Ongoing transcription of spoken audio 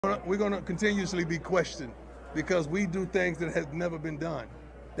We're going to continuously be questioned because we do things that have never been done.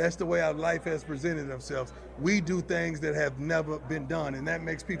 That's the way our life has presented themselves. We do things that have never been done, and that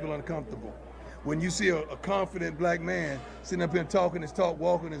makes people uncomfortable. When you see a confident black man sitting up here talking his talk,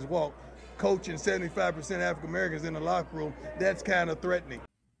 walking his walk, coaching 75% African Americans in the locker room, that's kind of threatening.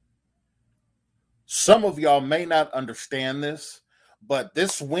 Some of y'all may not understand this, but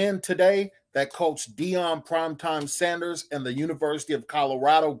this win today that Coach Deon Primetime Sanders and the University of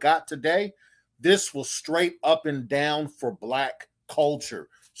Colorado got today, this was straight up and down for black culture.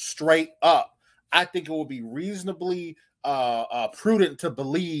 Straight up. I think it would be reasonably prudent to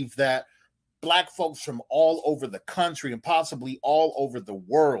believe that black folks from all over the country and possibly all over the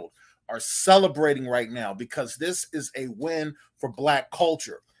world are celebrating right now because this is a win for black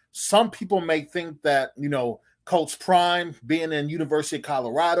culture. Some people may think that, Coach Prime being in University of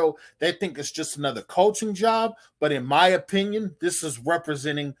Colorado, they think it's just another coaching job. But in my opinion, this is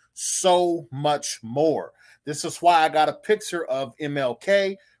representing so much more. This is why I got a picture of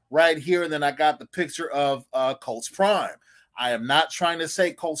MLK right here. And then I got the picture of Coach Prime. I am not trying to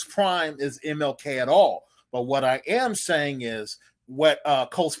say Coach Prime is MLK at all. But what I am saying is what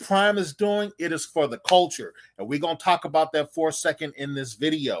Coach Prime is doing, it is for the culture. And we're going to talk about that for a second in this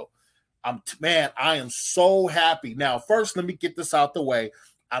video. I am so happy. Now, first, let me get this out the way.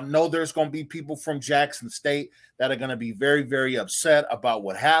 I know there's going to be people from Jackson State that are going to be very, very upset about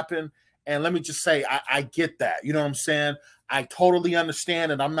what happened. And let me just say, I get that. You know what I'm saying? I totally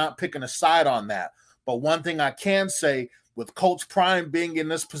understand, and I'm not picking a side on that. But one thing I can say, with Coach Prime being in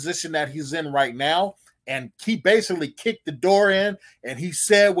this position that he's in right now, and he basically kicked the door in, and he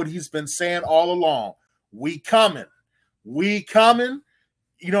said what he's been saying all along. We coming. We coming.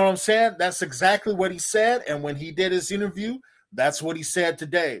 You know what I'm saying? That's exactly what he said. And when he did his interview, that's what he said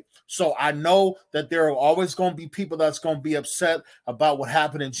today. So I know that there are always going to be people that's going to be upset about what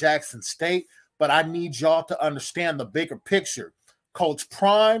happened in Jackson State, but I need y'all to understand the bigger picture. Coach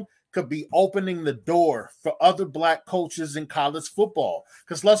Prime could be opening the door for other black coaches in college football.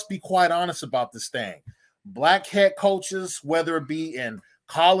 Because let's be quite honest about this thing. Black head coaches, whether it be in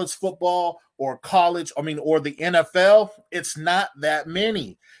college football or the NFL, it's not that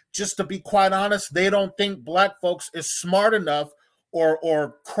many. Just to be quite honest, they don't think black folks is smart enough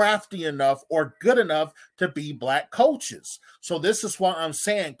or crafty enough or good enough to be black coaches. So this is why I'm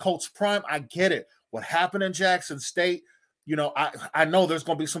saying, Coach Prime, I get it. What happened in Jackson State, I know there's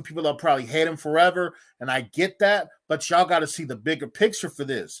going to be some people that'll probably hate him forever, and I get that, but y'all got to see the bigger picture for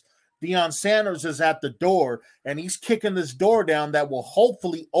this. Deon Sanders is at the door, and he's kicking this door down that will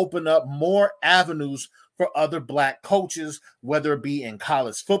hopefully open up more avenues for other black coaches, whether it be in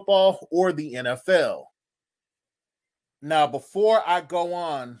college football or the NFL. Now, before I go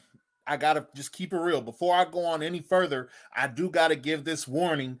on, I got to just keep it real. Before I go on any further, I do got to give this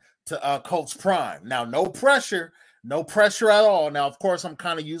warning to Coach Prime. Now, no pressure at all. Now, of course, I'm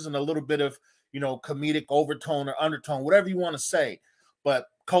kind of using a little bit of, comedic overtone or undertone, whatever you want to say. But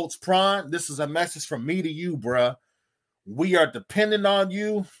Coach Prime, this is a message from me to you, bruh. We are dependent on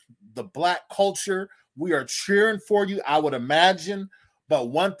you, the black culture. We are cheering for you, I would imagine. But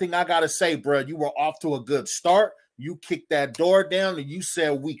one thing I got to say, bruh, you were off to a good start. You kicked that door down and you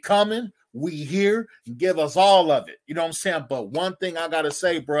said, we coming, we here, give us all of it. You know what I'm saying? But one thing I got to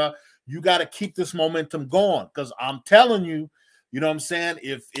say, bruh, you got to keep this momentum going because I'm telling you, you know what I'm saying?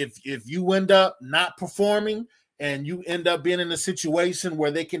 If you end up not performing, and you end up being in a situation where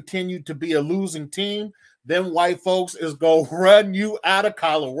they continue to be a losing team, then white folks is going to run you out of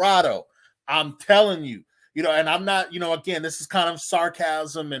Colorado. I'm telling you, and I'm not, again, this is kind of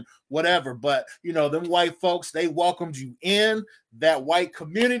sarcasm and whatever, but, them white folks, they welcomed you in. That white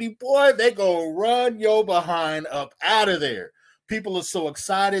community, boy, they going to run your behind up out of there. People are so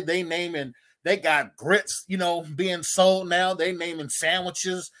excited. They got grits, being sold now. They naming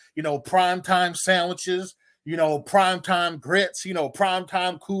sandwiches, primetime sandwiches. Primetime grits,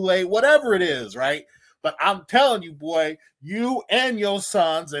 primetime Kool-Aid, whatever it is, right? But I'm telling you, boy, you and your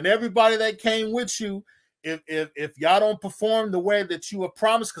sons and everybody that came with you, if y'all don't perform the way that you have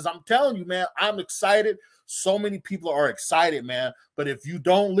promised, because I'm telling you, man, I'm excited. So many people are excited, man. But if you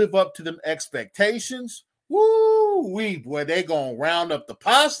don't live up to them expectations, woo-wee, boy, they going to round up the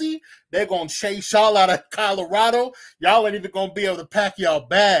posse. They're going to chase y'all out of Colorado. Y'all ain't even going to be able to pack y'all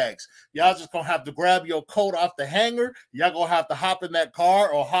bags. Y'all just going to have to grab your coat off the hanger. Y'all going to have to hop in that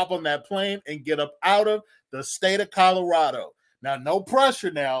car or hop on that plane and get up out of the state of Colorado. Now, no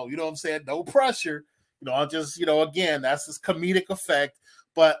pressure now. You know what I'm saying? No pressure. I'm just, again, that's this comedic effect.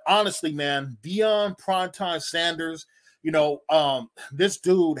 But honestly, man, Deon Primetime Sanders, this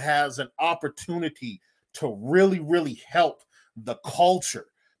dude has an opportunity to really, really help the culture.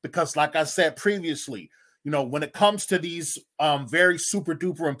 because like I said previously, when it comes to these very super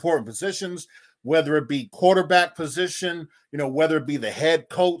duper important positions, whether it be quarterback position, whether it be the head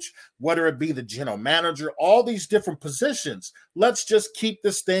coach, whether it be the general manager, all these different positions, let's just keep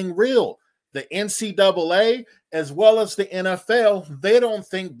this thing real. The NCAA, as well as the NFL, they don't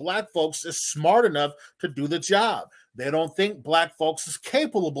think black folks is smart enough to do the job. They don't think black folks is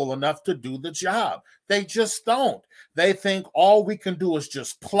capable enough to do the job. They just don't. They think all we can do is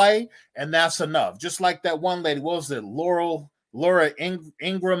just play, and that's enough. Just like that one lady, what was it, Laura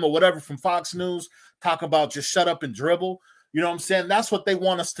Ingram or whatever from Fox News, talk about just shut up and dribble. You know what I'm saying? That's what they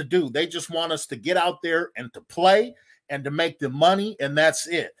want us to do. They just want us to get out there and to play and to make the money, and that's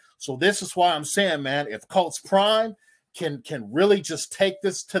it. So this is why I'm saying, man, if Coach Prime can really just take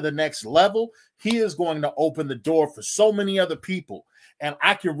this to the next level, he is going to open the door for so many other people. And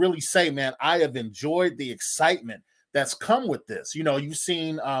I can really say, man, I have enjoyed the excitement that's come with this. You've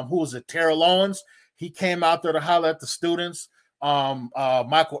seen, who was it, Terrell Owens? He came out there to holler at the students.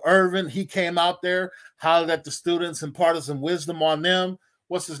 Michael Irvin, he came out there, hollered at the students, imparted some wisdom on them.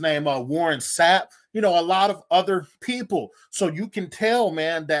 What's his name? Warren Sapp. A lot of other people. So you can tell,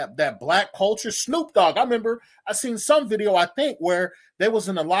 man, that black culture. Snoop Dogg, I remember I seen some video, I think, where they was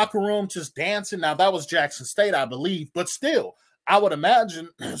in the locker room just dancing. Now, that was Jackson State, I believe. But still, I would imagine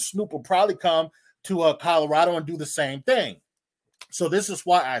Snoop will probably come to Colorado and do the same thing. So this is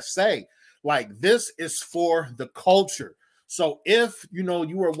why I say, like, this is for the culture. So if, you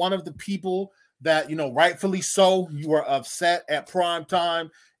are one of the people that, rightfully so, you were upset at prime time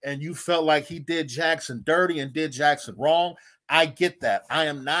and you felt like he did Jackson dirty and did Jackson wrong, I get that. I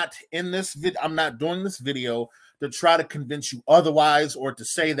am not in this video. I'm not doing this video to try to convince you otherwise or to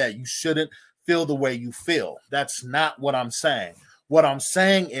say that you shouldn't feel the way you feel. That's not what I'm saying. What I'm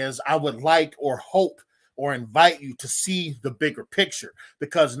saying is I would like or hope or invite you to see the bigger picture,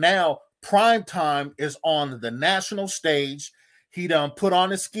 because now prime time is on the national stage. He done put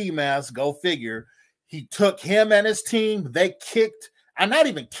on his ski mask, go figure. He took him and his team. They kicked, and not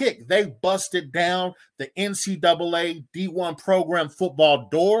even kicked, they busted down the NCAA D1 program football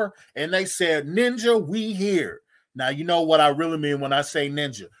door, and they said, "Ninja, we here." Now, you know what I really mean when I say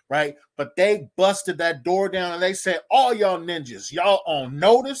ninja, right? But they busted that door down, and they said, "All y'all ninjas, y'all on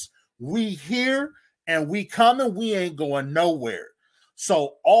notice. We here, and we coming. We ain't going nowhere."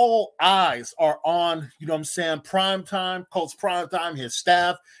 So all eyes are on, Prime Time, Coach Prime Time, his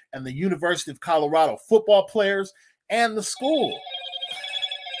staff, and the University of Colorado football players and the school.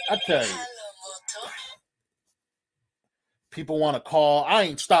 I tell you, people want to call. I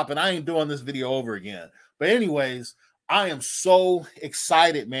ain't stopping. I ain't doing this video over again. But anyways, I am so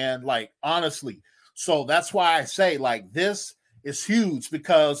excited, man, like, honestly. So that's why I say, like, this is huge,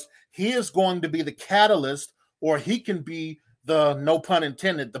 because he is going to be the catalyst, or he can be the, no pun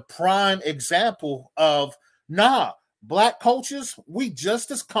intended, the prime example of, black coaches, we just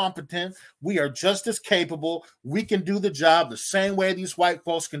as competent, we are just as capable, we can do the job the same way these white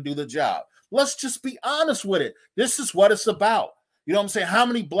folks can do the job. Let's just be honest with it. This is what it's about. You know what I'm saying? How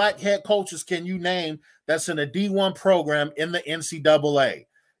many black head coaches can you name that's in a D1 program in the NCAA?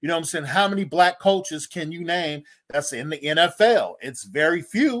 You know what I'm saying? How many black coaches can you name that's in the NFL? It's very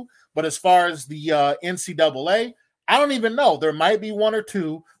few, but as far as the NCAA, I don't even know. There might be one or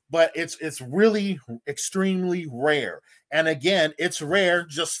two, but it's really extremely rare. And again, it's rare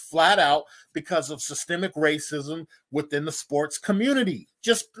just flat out because of systemic racism within the sports community.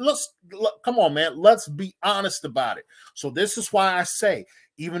 Come on, man. Let's be honest about it. So this is why I say,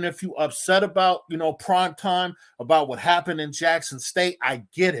 even if you upset about, prime time, about what happened in Jackson State, I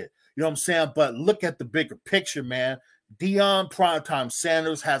get it. You know what I'm saying? But look at the bigger picture, man. Deon Primetime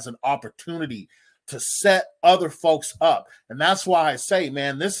Sanders has an opportunity to set other folks up. And that's why I say,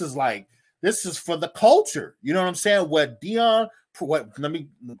 man, this is for the culture. You know what I'm saying?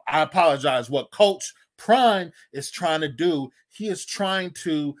 I apologize. What Coach Prime is trying to do, he is trying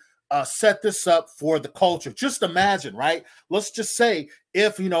to set this up for the culture. Just imagine, right? Let's just say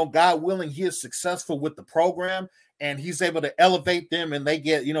if, God willing, he is successful with the program and he's able to elevate them and they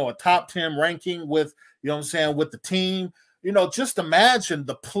get, a top 10 ranking with, with the team, just imagine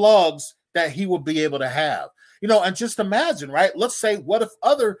the plugs that he will be able to have, and just imagine, right? Let's say, what if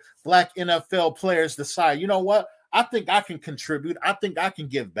other black NFL players decide, what? I think I can contribute. I think I can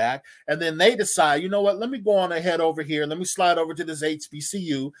give back. And then they decide, what? Let me go on ahead over here. Let me slide over to this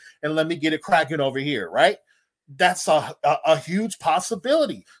HBCU and let me get it cracking over here, right? That's a huge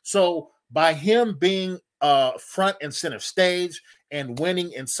possibility. So by him being front and center stage and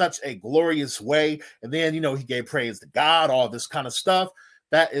winning in such a glorious way, and then, he gave praise to God, all this kind of stuff,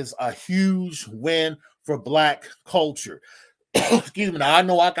 that is a huge win for black culture. excuse me. Now I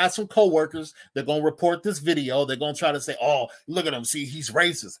know I got some coworkers that gonna report this video. They're gonna try to say, "Oh, look at him. See, he's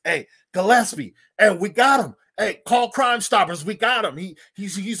racist." Hey, Gillespie. Hey, we got him. Hey, call Crime Stoppers. We got him.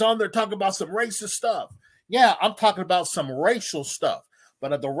 He's on there talking about some racist stuff. Yeah, I'm talking about some racial stuff.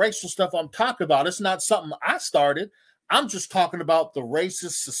 But the racial stuff I'm talking about, it's not something I started. I'm just talking about the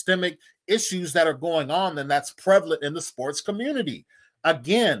racist systemic issues that are going on and that's prevalent in the sports community.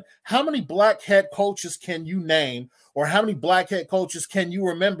 Again, how many black head coaches can you name, or how many black head coaches can you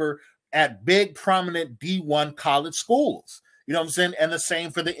remember at big, prominent D1 college schools? You know what I'm saying? And the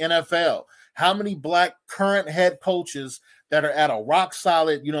same for the NFL. How many black current head coaches that are at a rock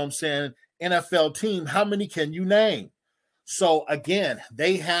solid, you know what I'm saying, NFL team, how many can you name? So again,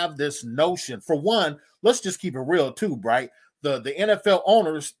 they have this notion. For one, let's just keep it real too, right? The NFL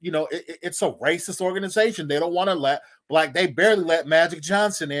owners, you know, it's a racist organization. They don't want to let black, they barely let Magic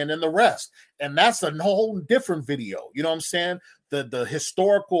Johnson in and the rest. And that's a whole different video. You know what I'm saying? The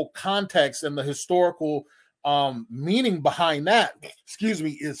historical context and the historical meaning behind that, excuse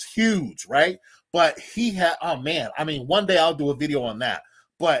me, is huge, right? But he had, oh man, I mean, one day I'll do a video on that.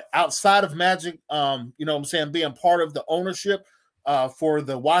 But outside of Magic, you know what I'm saying, being part of the ownership for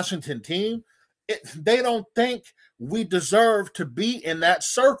the Washington team, they don't think we deserve to be in that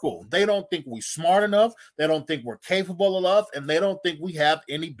circle. They don't think we're smart enough. They don't think we're capable enough. And they don't think we have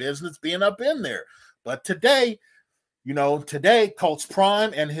any business being up in there. But today, you know, today, Coach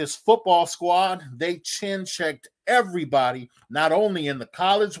Prime and his football squad, they chin-checked everybody, not only in the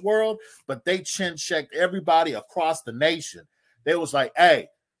college world, but they chin-checked everybody across the nation. They was like, hey,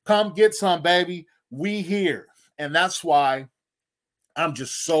 come get some, baby. We here. And that's why I'm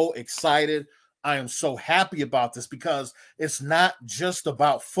just so excited. I am so happy about this because it's not just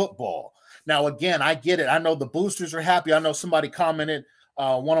about football. Now, again, I get it. I know the boosters are happy. I know somebody commented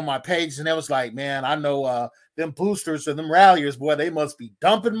one of my pages, and it was like, man, I know them boosters and them ralliers, boy, they must be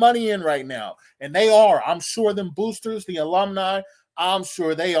dumping money in right now. And they are. I'm sure them boosters, the alumni, I'm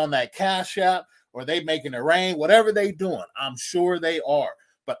sure they on that Cash App or they making it rain, whatever they doing. I'm sure they are.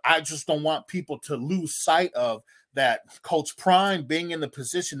 But I just don't want people to lose sight of that Coach Prime being in the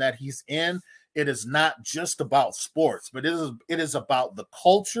position that he's in. It is not just about sports, but it is about the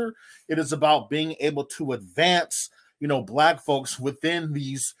culture. It is about being able to advance, you know, black folks within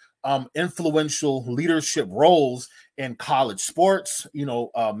these influential leadership roles in college sports, you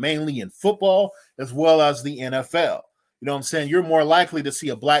know, mainly in football, as well as the NFL. You know what I'm saying? You're more likely to see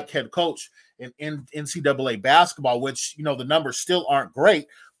a black head coach in NCAA basketball, which, you know, the numbers still aren't great,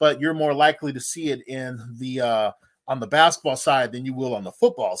 but you're more likely to see it in the on the basketball side than you will on the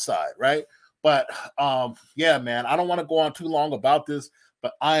football side, right? But yeah, man, I don't want to go on too long about this,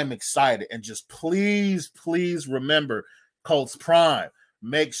 but I am excited. And just please, please remember, Coach Prime,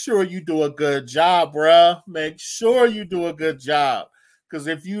 make sure you do a good job, bruh. Make sure you do a good job. Because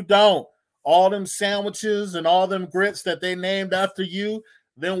if you don't, all them sandwiches and all them grits that they named after you,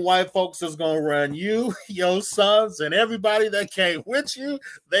 them white folks is going to run you, your sons, and everybody that came with you.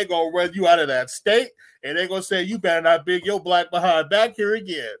 They're going to run you out of that state. And they're going to say, you better not bring your black behind back here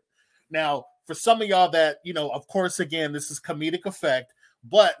again. Now, for some of y'all that, you know, of course, again, this is comedic effect,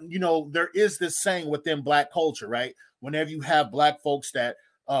 but, you know, there is this saying within black culture, right? Whenever you have black folks that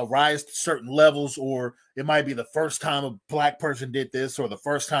rise to certain levels, or it might be the first time a black person did this or the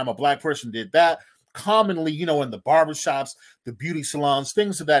first time a black person did that, commonly, you know, in the barbershops, the beauty salons,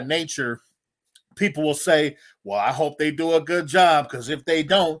 things of that nature, people will say, well, I hope they do a good job, because if they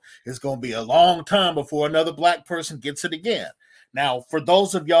don't, it's going to be a long time before another black person gets it again. Now, for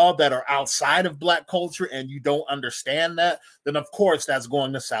those of y'all that are outside of black culture and you don't understand that, then of course that's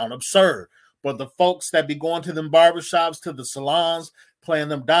going to sound absurd. But the folks that be going to them barbershops, to the salons, playing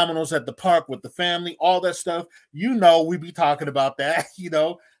them dominoes at the park with the family, all that stuff, you know, we be talking about that. You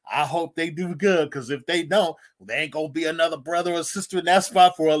know, I hope they do good, because if they don't, they ain't going to be another brother or sister in that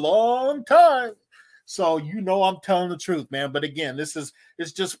spot for a long time. So, you know, I'm telling the truth, man. But again,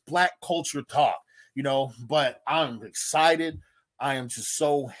 it's just black culture talk, you know, but I'm excited. I am just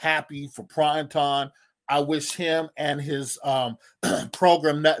so happy for Primetime. I wish him and his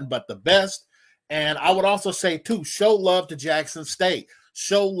program nothing but the best. And I would also say, too, show love to Jackson State.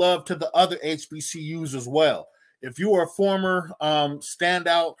 Show love to the other HBCUs as well. If you are a former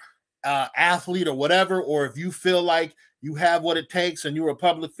standout athlete or whatever, or if you feel like you have what it takes and you're a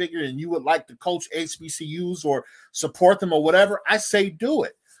public figure and you would like to coach HBCUs or support them or whatever, I say do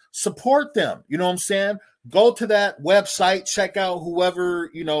it. Support them. You know what I'm saying? Go to that website, check out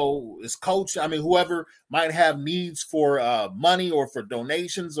whoever, you know, is coach. I mean, whoever might have needs for money or for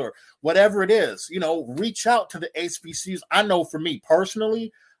donations or whatever it is, you know, reach out to the HBCUs. I know for me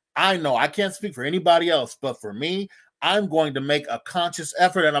personally, I know I can't speak for anybody else, but for me, I'm going to make a conscious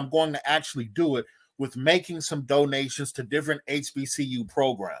effort, and I'm going to actually do it with making some donations to different HBCU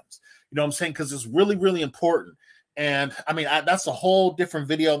programs. You know what I'm saying? Because it's really, really important. And I mean, that's a whole different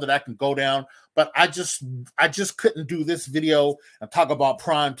video that I can go down, but I just couldn't do this video and talk about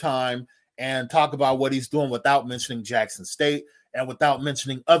prime time and talk about what he's doing without mentioning Jackson State and without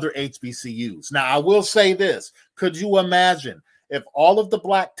mentioning other HBCUs. Now, I will say this. Could you imagine if all of the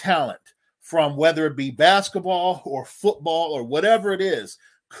Black talent from whether it be basketball or football or whatever it is,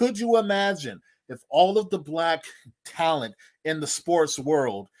 could you imagine if all of the Black talent in the sports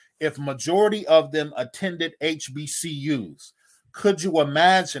world, if majority of them attended HBCUs, could you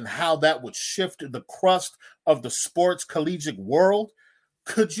imagine how that would shift the crust of the sports collegiate world?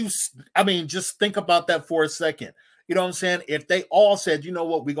 Could you, I mean, just think about that for a second. You know what I'm saying? If they all said, you know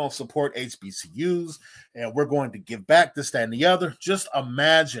what, we're going to support HBCUs and we're going to give back this, that, and the other, just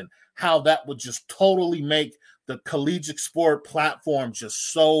imagine how that would just totally make the collegiate sport platform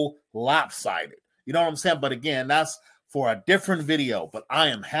just so lopsided. You know what I'm saying? But again, that's for a different video. But I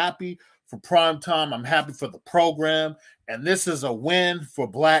am happy for primetime. I'm happy for the program. And this is a win for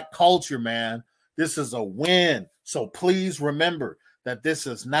Black culture, man. This is a win. So please remember that this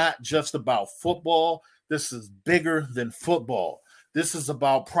is not just about football. This is bigger than football. This is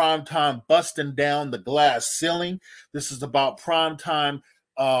about primetime busting down the glass ceiling. This is about primetime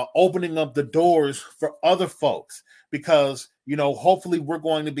opening up the doors for other folks, because, you know, hopefully we're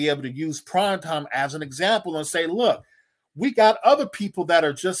going to be able to use primetime as an example and say, look, we got other people that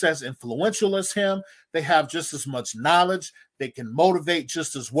are just as influential as him. They have just as much knowledge. They can motivate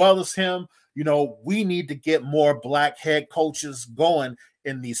just as well as him. You know, we need to get more Black head coaches going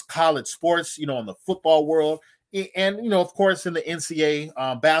in these college sports, you know, in the football world, and, you know, of course, in the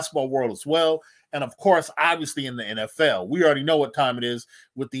NCAA basketball world as well. And of course, obviously in the NFL. We already know what time it is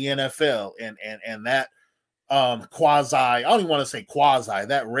with the NFL and that quasi, I don't even want to say quasi,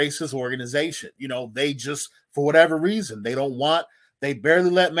 that racist organization. You know, they just, for whatever reason, they barely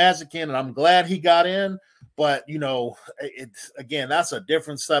let Magic in, and I'm glad he got in. But, you know, it's, again, that's a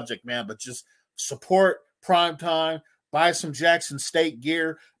different subject, man. But just support primetime, buy some Jackson State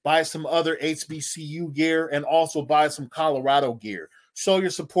gear, buy some other HBCU gear, and also buy some Colorado gear. Show your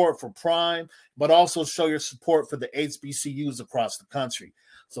support for Prime, but also show your support for the HBCUs across the country.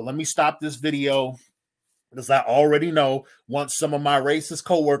 So let me stop this video, because I already know once some of my racist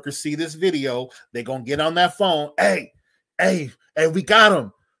coworkers see this video, they're going to get on that phone. Hey, we got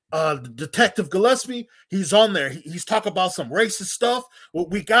him. Detective Gillespie, he's on there. He's talking about some racist stuff. Well,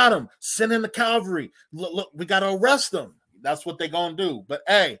 we got him. Send in the cavalry. Look, we got to arrest him. That's what they're going to do. But,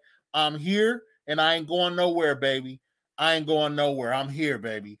 hey, I'm here, and I ain't going nowhere, baby. I ain't going nowhere. I'm here,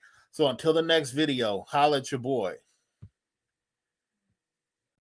 baby. So until the next video, holla at your boy.